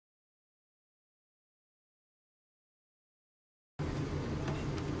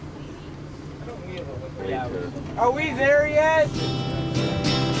Yeah. Are we there yet?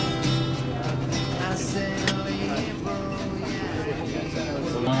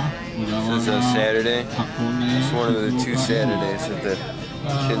 This is a Saturday. It's one of the 2 Saturdays that the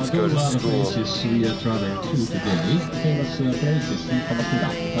kids go to school. Places we are traveling to today. Famous places in Kamakura.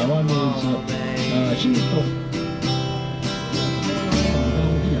 One is Shinto.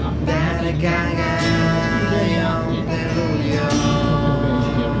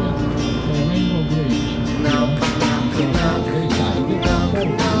 Rainbow Bridge.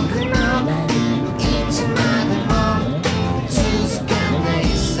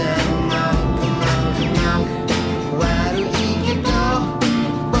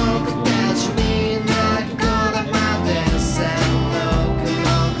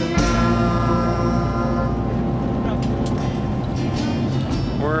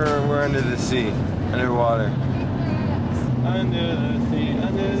 We're under the sea, underwater. Under the sea,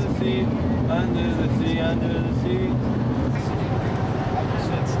 under the sea, under the sea, under the sea.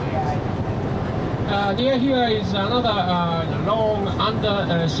 Near here is another long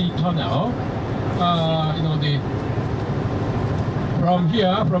undersea tunnel. From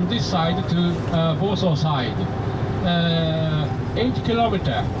here, from this side to Boso side, 8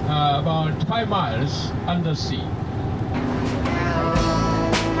 kilometers, about 5 miles undersea.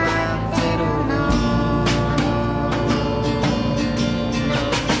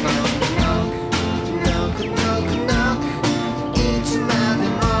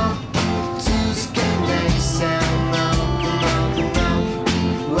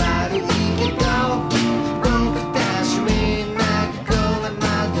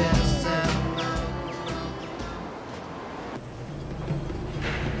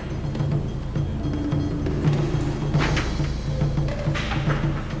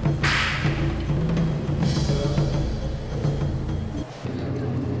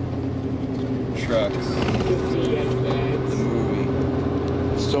 Trucks. The movie.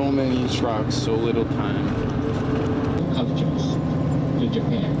 So many trucks, so little time. Cultures to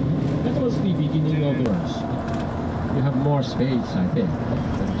Japan. That was the beginning of yours. You have more space, I think,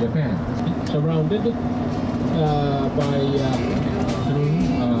 than Japan. It's surrounded by through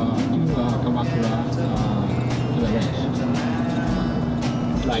to Kamakura to the west.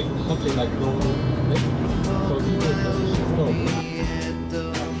 Like something like Nobu. So here is Nobu.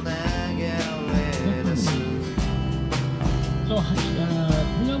 So we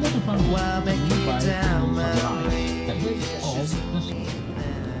are not a family.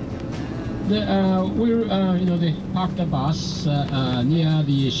 We're they parked the bus near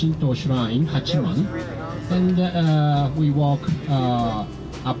the Shinto shrine Hachiman, and we walk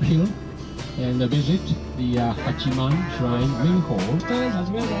uphill and visit the Hachiman shrine main hall.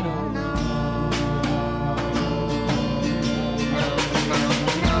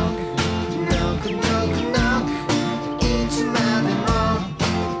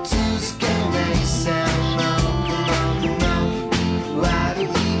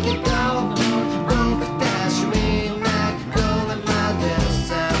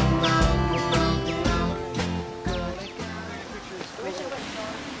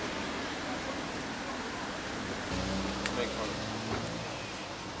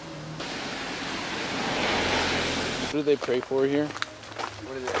 What do they pray for here?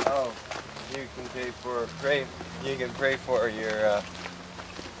 What is it? Oh, you can pray. You can pray for your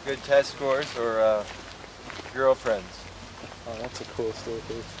good test scores or girlfriends. Oh, that's a cool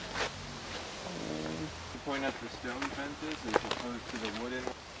staircase. You point at the stone fences as opposed to the wooden.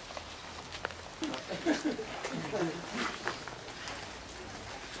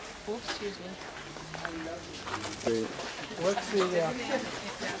 Excuse me. Great. What's the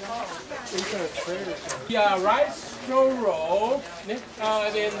yeah, right straw roll, then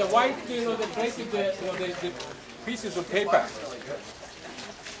the white, the place is the pieces of paper.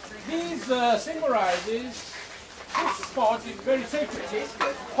 These symbolizes this spot is very sacred,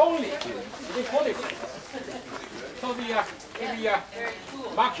 holy, they call it. So the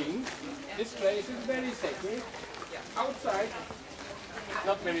marking, this place is very sacred. Outside,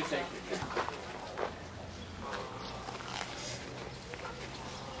 not very sacred.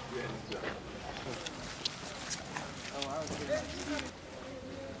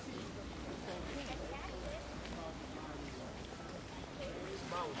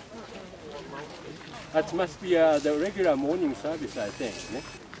 That must be the regular morning service, I think. Ne?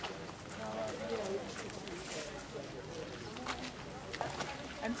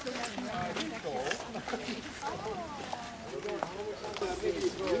 I'm so happy. They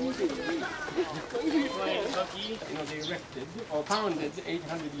erected or founded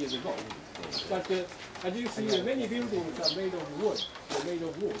 800 years ago. But as you see, many buildings are made of wood. They're made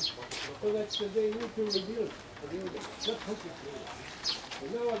of wood. So that they need to rebuild the building, not completely. So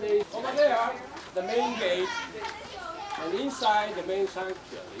nowadays, over there, the main gate, and inside the main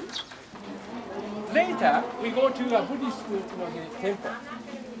sanctuary. Later, we go to a Buddhist temple.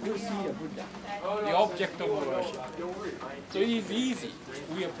 You see a Buddha, the object of worship. So it's easy.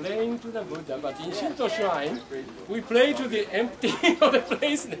 We are praying to the Buddha, but in Shinto shrine, we pray to the empty of the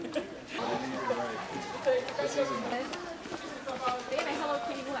place.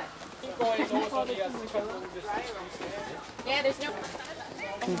 Yeah, there's no.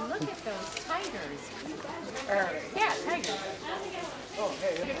 Look at those tigers. Yeah, tigers. Oh,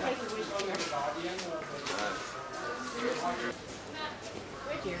 hey.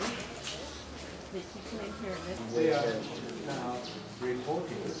 They keep in here. They are now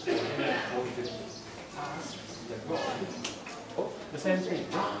reporting the same thing.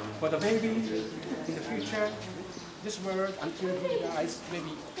 For the baby in the future, this world until he dies,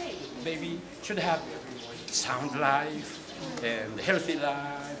 baby should have sound life and healthy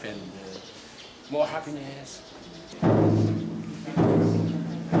life and more happiness.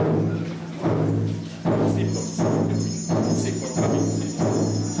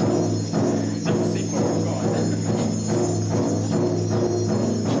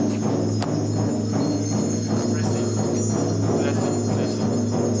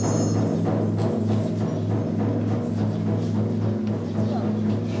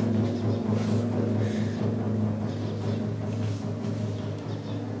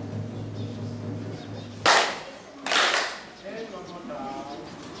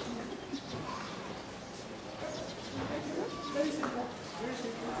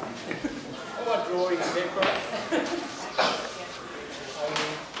 Drawing paper.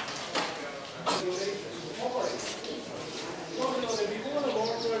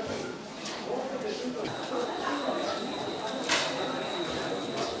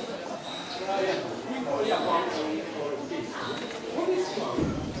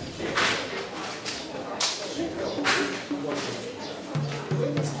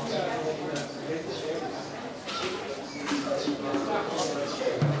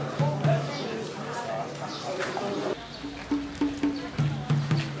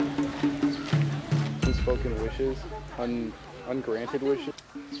 Unspoken wishes, ungranted wishes.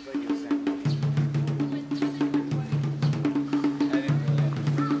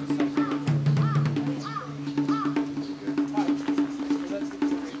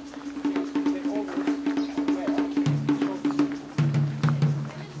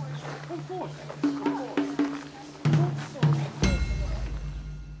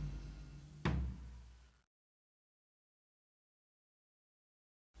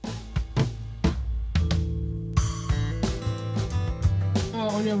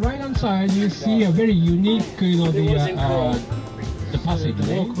 On your right hand side, you see a very unique, the passage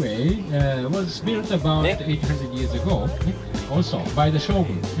walkway was built about 800 years ago, also by the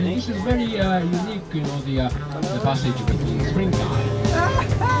shogun. And this is very unique, the passage between springtime,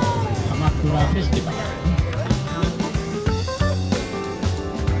 Kamakura Festival.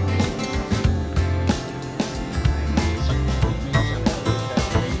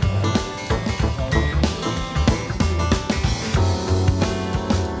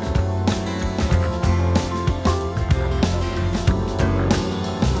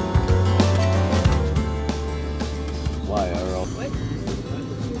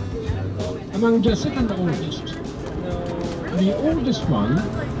 Among the second oldest, the oldest one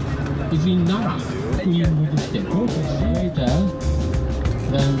is in Nara, Queen Buddhist temple. Later,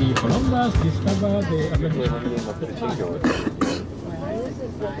 then the Columbus discovered the American.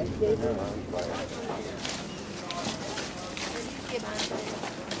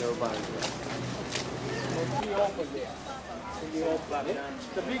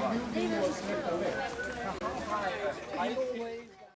 The big building was left away.